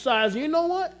exercise. And you know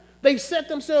what? They set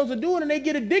themselves to do it and they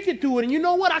get addicted to it. And you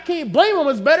know what? I can't blame them.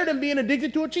 It's better than being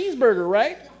addicted to a cheeseburger,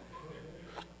 right?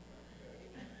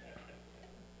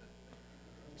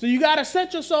 So you got to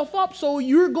set yourself up so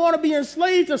you're going to be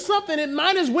enslaved to something. It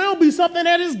might as well be something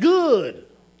that is good.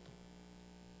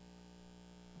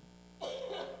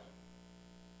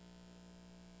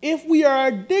 If we are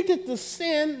addicted to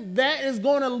sin, that is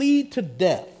going to lead to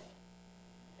death.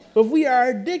 If we are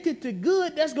addicted to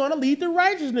good, that's going to lead to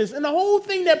righteousness. And the whole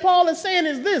thing that Paul is saying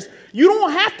is this: you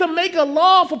don't have to make a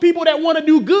law for people that want to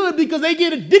do good because they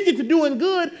get addicted to doing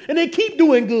good and they keep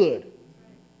doing good.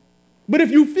 But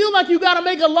if you feel like you got to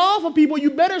make a law for people,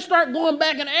 you better start going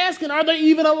back and asking, are they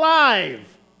even alive?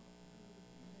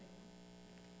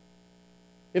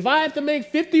 If I have to make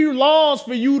 50 laws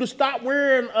for you to stop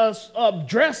wearing a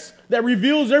dress that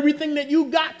reveals everything that you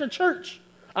got to church,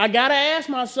 I got to ask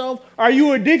myself, are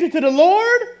you addicted to the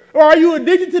Lord, or are you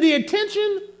addicted to the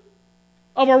attention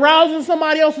of arousing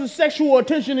somebody else's sexual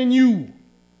attention in you?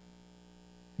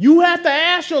 You have to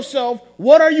ask yourself,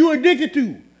 what are you addicted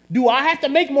to? Do I have to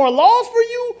make more laws for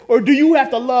you, or do you have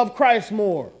to love Christ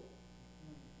more?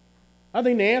 I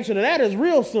think the answer to that is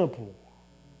real simple.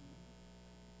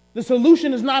 The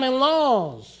solution is not in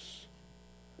laws.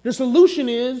 The solution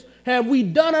is, have we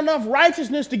done enough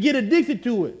righteousness to get addicted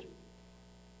to it?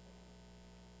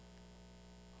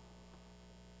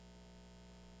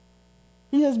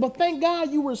 He says, but thank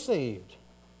God you were saved.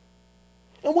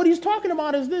 And what he's talking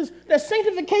about is this, that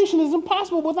sanctification is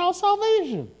impossible without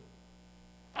salvation.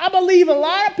 I believe a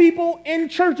lot of people in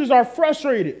churches are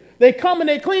frustrated. They come and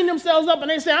they clean themselves up and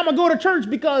they say, I'm going to go to church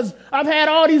because I've had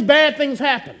all these bad things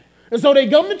happen. And so they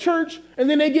come to church and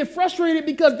then they get frustrated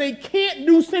because they can't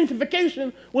do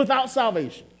sanctification without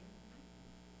salvation.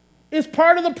 It's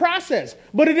part of the process,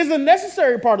 but it is a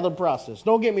necessary part of the process.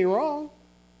 Don't get me wrong.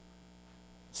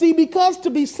 See, because to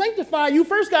be sanctified, you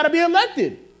first got to be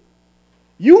elected.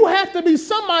 You have to be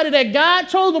somebody that God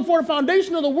chose before the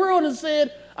foundation of the world and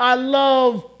said, I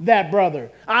love that brother.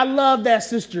 I love that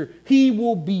sister. He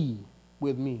will be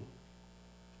with me.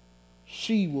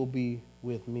 She will be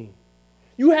with me.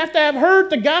 You have to have heard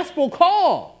the gospel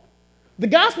call. The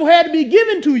gospel had to be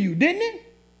given to you, didn't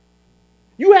it?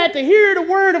 You had to hear the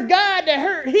word of God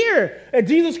that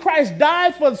Jesus Christ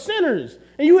died for sinners.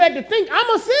 And you had to think,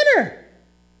 I'm a sinner.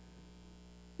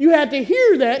 You had to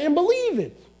hear that and believe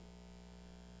it.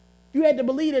 You had to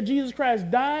believe that Jesus Christ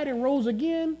died and rose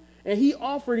again, and he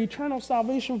offered eternal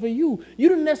salvation for you. You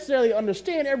didn't necessarily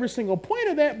understand every single point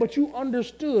of that, but you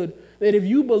understood that if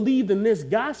you believed in this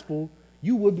gospel,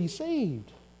 you would be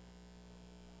saved.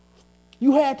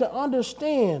 You had to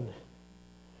understand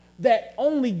that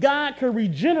only God could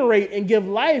regenerate and give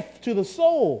life to the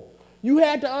soul. You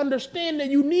had to understand that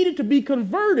you needed to be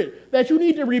converted, that you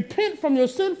need to repent from your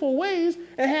sinful ways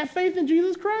and have faith in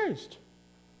Jesus Christ.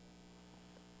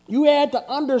 You had to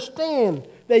understand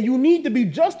that you need to be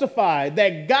justified,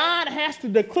 that God has to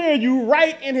declare you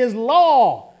right in his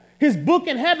law. His book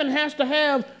in heaven has to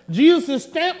have Jesus'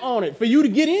 stamp on it for you to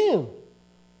get in.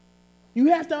 You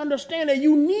have to understand that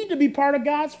you need to be part of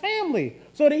God's family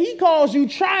so that he calls you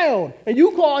child and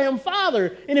you call him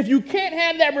father. And if you can't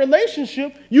have that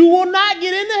relationship, you will not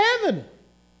get into heaven.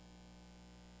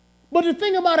 But the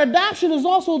thing about adoption is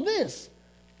also this.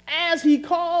 As he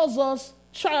calls us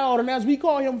child and as we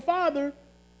call him father,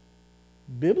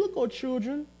 biblical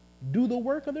children do the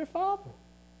work of their father.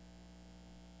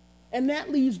 And that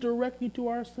leads directly to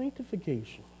our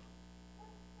sanctification.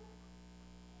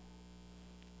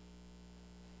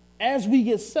 As we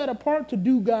get set apart to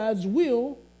do God's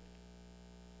will,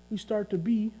 we start to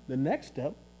be, the next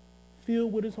step,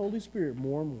 filled with his Holy Spirit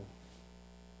more and more.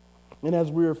 And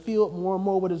as we're filled more and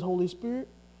more with his Holy Spirit,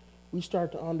 we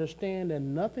start to understand that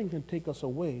nothing can take us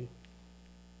away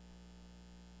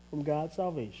from God's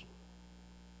salvation.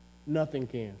 Nothing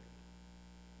can.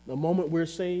 The moment we're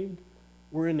saved,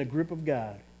 we're in the grip of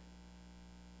God.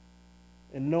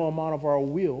 And no amount of our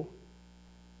will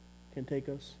can take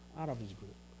us out of his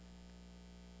grip.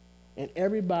 And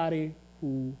everybody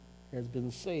who has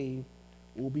been saved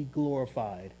will be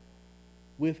glorified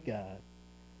with God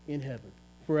in heaven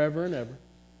forever and ever.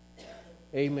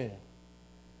 Amen.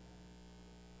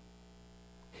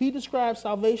 He describes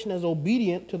salvation as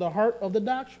obedient to the heart of the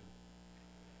doctrine.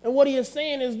 And what he is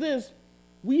saying is this: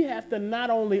 we have to not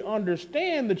only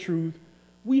understand the truth,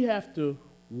 we have to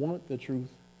want the truth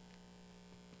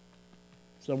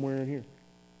somewhere in here.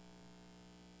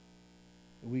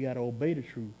 And we got to obey the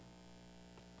truth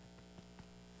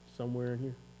somewhere in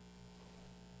here.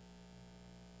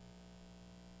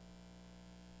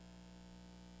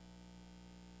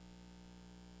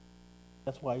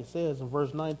 That's why he says in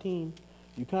verse 19,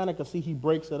 you kind of can see he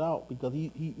breaks it out because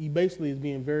he basically is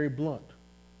being very blunt.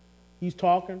 He's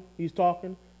talking,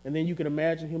 and then you can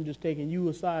imagine him just taking you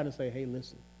aside and say, hey,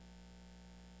 listen,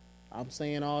 I'm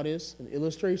saying all this in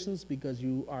illustrations because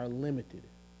you are limited.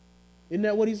 Isn't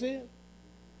that what he said?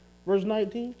 Verse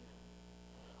 19.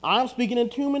 I'm speaking in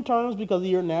human terms because of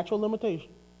your natural limitation.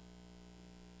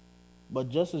 But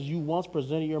just as you once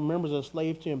presented your members as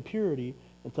slaves to impurity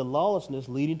and to lawlessness,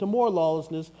 leading to more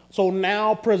lawlessness, so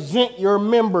now present your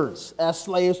members as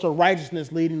slaves to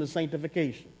righteousness, leading to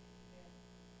sanctification.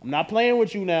 I'm not playing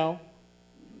with you now.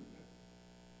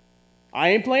 I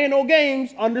ain't playing no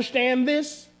games. Understand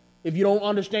this if you don't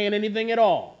understand anything at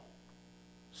all.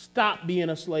 Stop being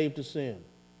a slave to sin.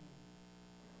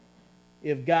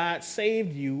 If God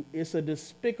saved you, it's a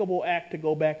despicable act to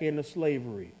go back into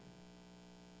slavery.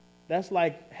 That's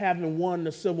like having won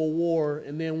the Civil War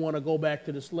and then want to go back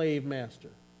to the slave master.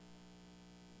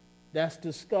 That's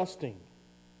disgusting.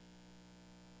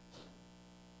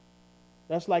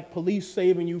 That's like police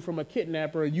saving you from a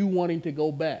kidnapper and you wanting to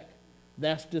go back.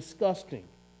 That's disgusting.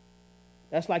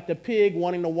 That's like the pig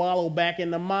wanting to wallow back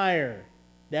in the mire.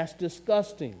 That's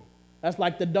disgusting. That's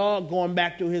like the dog going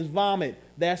back to his vomit.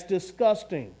 That's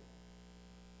disgusting.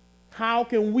 How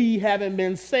can we, having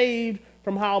been saved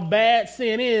from how bad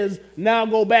sin is, now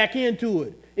go back into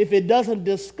it? If it doesn't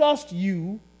disgust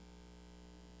you,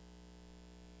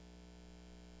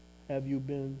 have you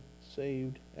been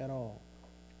saved at all?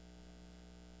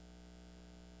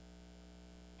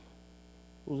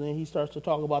 Well, then he starts to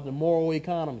talk about the moral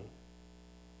economy.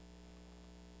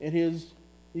 And his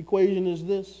equation is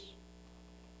this.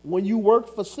 When you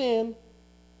worked for sin,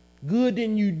 good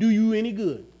didn't do you any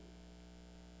good.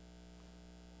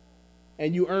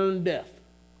 And you earned death.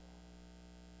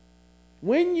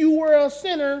 When you were a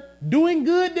sinner, doing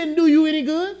good didn't do you any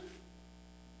good.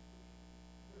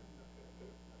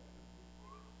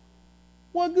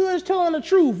 What good is telling the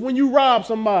truth when you rob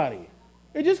somebody?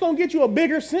 It's just going to get you a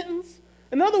bigger sentence.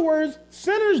 In other words,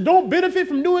 sinners don't benefit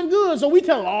from doing good, so we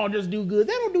tell them, oh, just do good.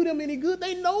 That don't do them any good.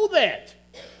 They know that.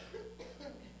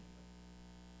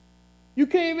 You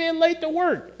came in late to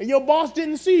work, and your boss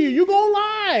didn't see you. You're going to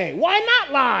lie. Why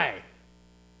not lie?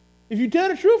 If you tell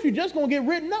the truth, you're just going to get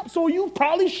written up, so you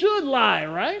probably should lie,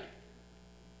 right?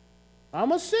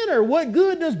 I'm a sinner. What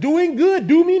good does doing good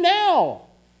do me now?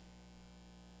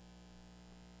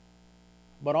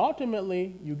 But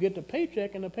ultimately, you get the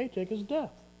paycheck, and the paycheck is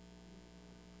death.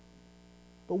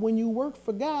 But when you work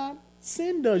for God,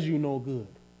 sin does you no good.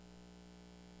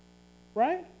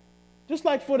 Right? Just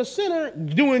like for the sinner,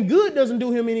 doing good doesn't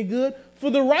do him any good. For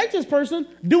the righteous person,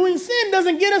 doing sin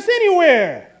doesn't get us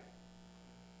anywhere.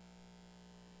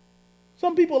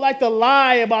 Some people like to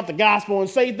lie about the gospel and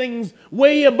say things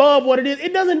way above what it is.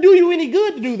 It doesn't do you any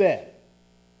good to do that.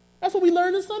 That's what we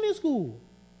learned in Sunday school.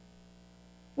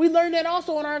 We learned that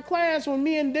also in our class when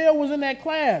me and Dale was in that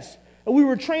class. And we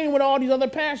were training with all these other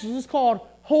pastors. It's called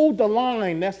Hold the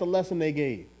Line. That's the lesson they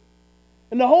gave.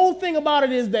 And the whole thing about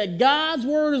it is that God's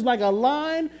word is like a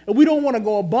line, and we don't want to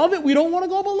go above it. We don't want to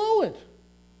go below it.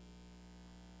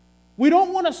 We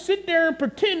don't want to sit there and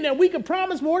pretend that we can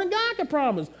promise more than God can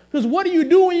promise. Because what do you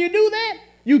do when you do that?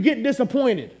 You get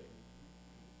disappointed.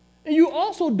 And you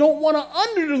also don't want to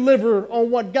under-deliver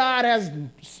on what God has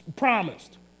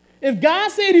promised. If God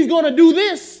said he's going to do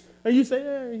this, and you say,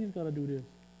 yeah, he's going to do this,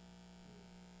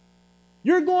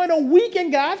 you're going to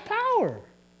weaken God's power.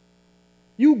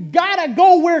 You got to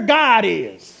go where God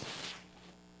is.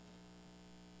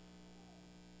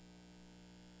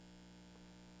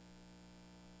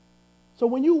 So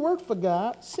when you work for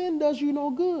God, sin does you no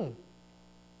good.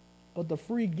 But the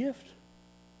free gift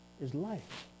is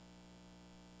life.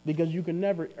 Because you can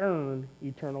never earn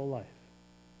eternal life.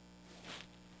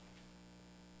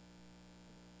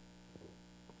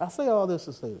 I say all this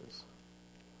to say this.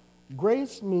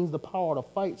 Grace means the power to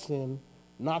fight sin,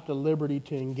 not the liberty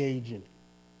to engage in it.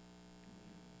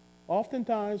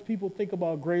 Oftentimes, people think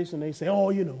about grace and they say,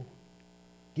 oh,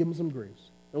 give him some grace.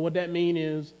 And what that means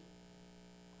is,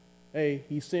 hey,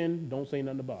 he sinned, don't say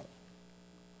nothing about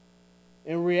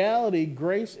it. In reality,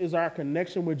 grace is our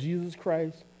connection with Jesus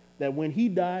Christ, that when he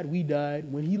died, we died.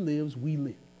 When he lives, we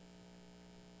live.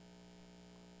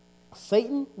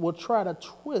 Satan will try to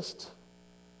twist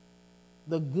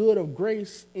the good of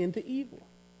grace into evil.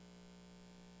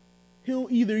 He'll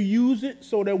either use it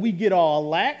so that we get all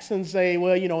lax and say,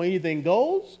 well, anything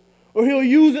goes, or he'll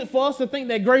use it for us to think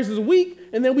that grace is weak,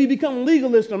 and then we become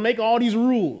legalists and make all these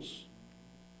rules.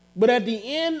 But at the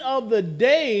end of the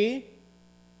day,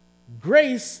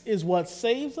 grace is what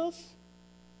saves us.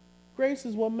 Grace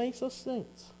is what makes us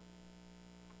saints.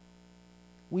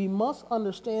 we must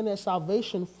understand that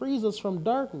salvation frees us from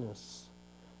darkness.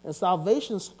 And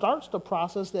salvation starts the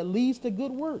process that leads to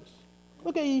good works.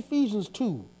 Look at Ephesians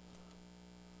 2.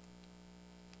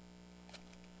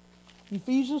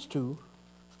 Ephesians 2,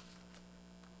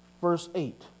 verse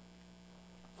 8.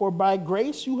 For by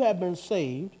grace you have been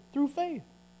saved through faith.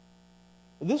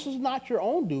 This is not your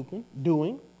own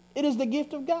doing. It is the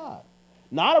gift of God,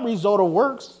 not a result of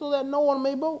works, so that no one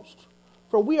may boast.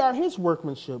 For we are his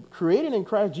workmanship, created in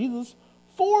Christ Jesus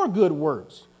for good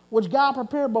works, which God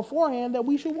prepared beforehand that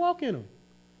we should walk in them.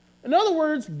 In other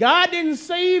words, God didn't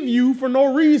save you for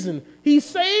no reason. He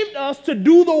saved us to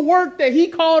do the work that he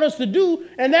called us to do,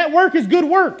 and that work is good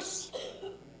works.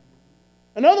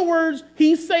 In other words,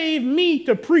 he saved me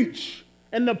to preach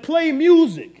and to play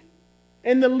music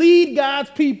and to lead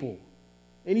God's people.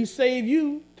 And he saved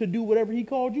you to do whatever he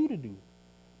called you to do.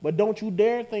 But don't you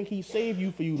dare think he saved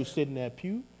you for you to sit in that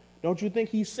pew. Don't you think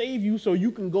he saved you so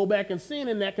you can go back and sin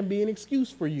and that can be an excuse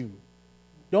for you.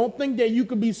 Don't think that you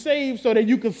can be saved so that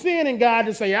you can sin and God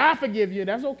just say, I forgive you.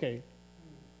 That's okay.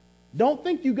 Don't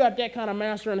think you got that kind of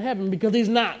master in heaven, because he's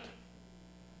not.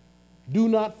 Do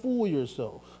not fool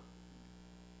yourself.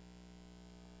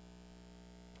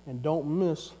 And don't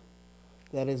miss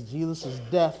that it's Jesus'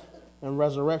 death and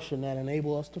resurrection that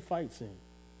enable us to fight sin.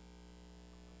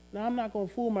 Now, I'm not going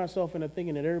to fool myself into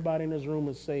thinking that everybody in this room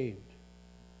is saved,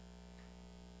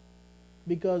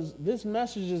 because this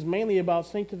message is mainly about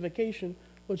sanctification,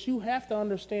 but you have to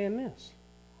understand this.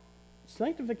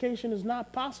 Sanctification is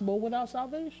not possible without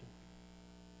salvation.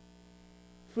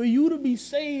 For you to be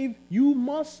saved, you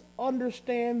must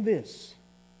understand this,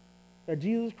 that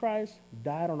Jesus Christ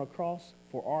died on a cross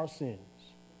for our sins,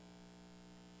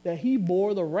 that he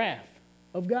bore the wrath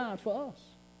of God for us,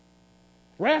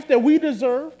 wrath that we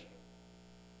deserved.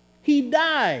 He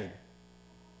died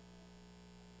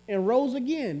and rose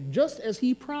again, just as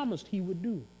he promised he would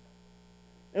do.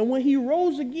 And when he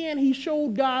rose again, he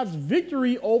showed God's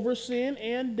victory over sin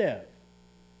and death.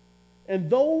 And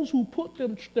those who put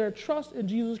their trust in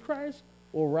Jesus Christ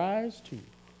will rise too.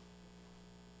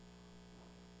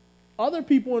 Other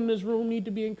people in this room need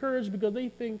to be encouraged, because they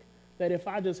think that if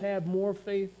I just have more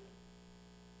faith,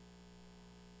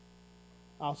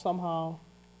 I'll somehow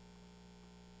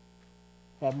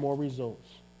have more results.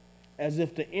 As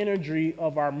if the energy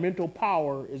of our mental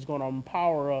power is going to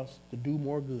empower us to do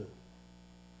more good.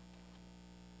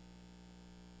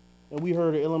 And we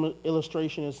heard an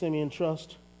illustration in Simeon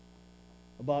Trust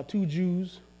about two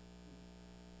Jews.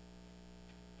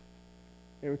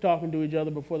 They were talking to each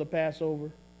other before the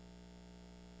Passover.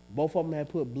 Both of them had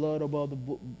put blood above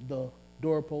the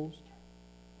doorpost.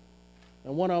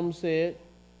 And one of them said,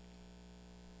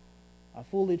 I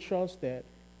fully trust that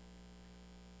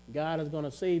God is going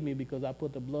to save me because I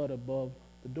put the blood above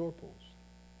the doorpost.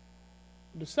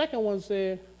 The second one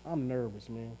said, I'm nervous,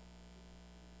 man.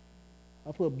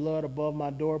 I put blood above my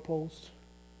doorpost.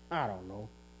 I don't know.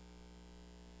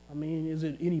 I mean, is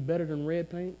it any better than red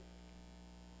paint?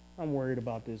 I'm worried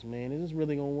about this, man. Is this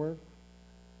really going to work?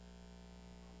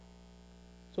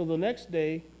 So the next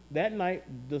day, that night,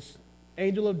 the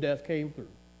angel of death came through.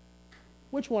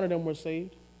 Which one of them were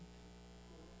saved?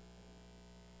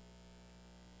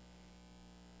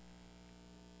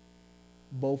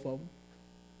 Both of them.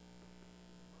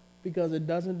 Because it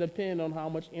doesn't depend on how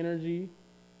much energy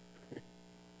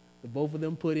the both of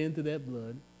them put into that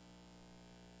blood.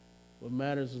 What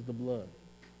matters is the blood.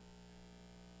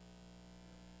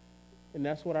 And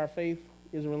that's what our faith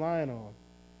is relying on.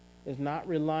 It's not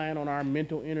relying on our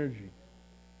mental energy.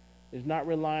 It's not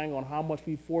relying on how much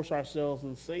we force ourselves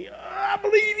and say, I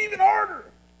believe even harder.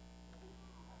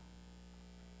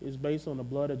 It's based on the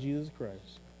blood of Jesus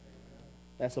Christ.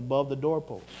 That's above the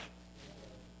doorpost.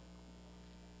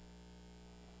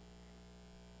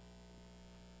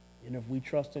 And if we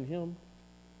trust in him,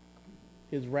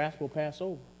 his wrath will pass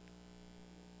over.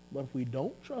 But if we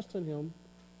don't trust in him,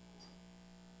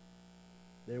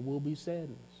 there will be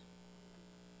sadness,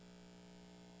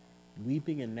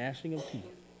 weeping and gnashing of teeth.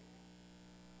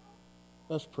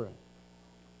 Let's pray.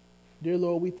 Dear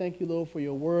Lord, we thank you, Lord, for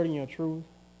your word and your truth.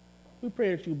 We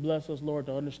pray that you bless us, Lord,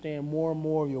 to understand more and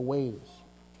more of your ways.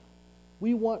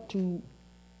 We want to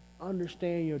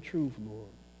understand your truth, Lord.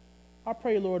 I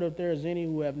pray, Lord, if there is any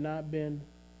who have not been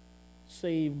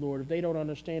saved, Lord, if they don't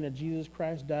understand that Jesus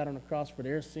Christ died on the cross for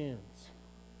their sins,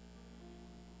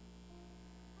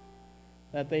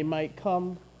 that they might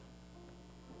come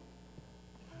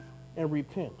and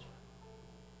repent.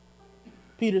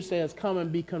 Peter says, come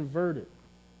and be converted.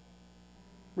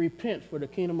 Repent, for the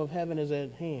kingdom of heaven is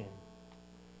at hand.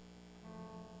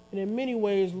 And in many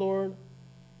ways, Lord,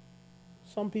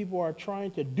 some people are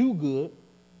trying to do good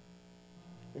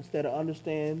instead of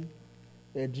understand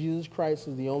that Jesus Christ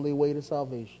is the only way to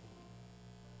salvation.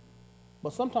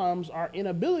 But sometimes our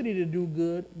inability to do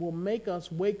good will make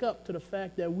us wake up to the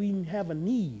fact that we have a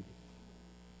need.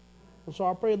 And so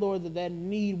I pray, Lord, that that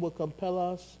need will compel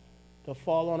us to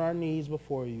fall on our knees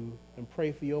before you and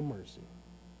pray for your mercy.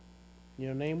 In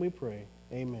your name we pray.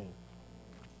 Amen.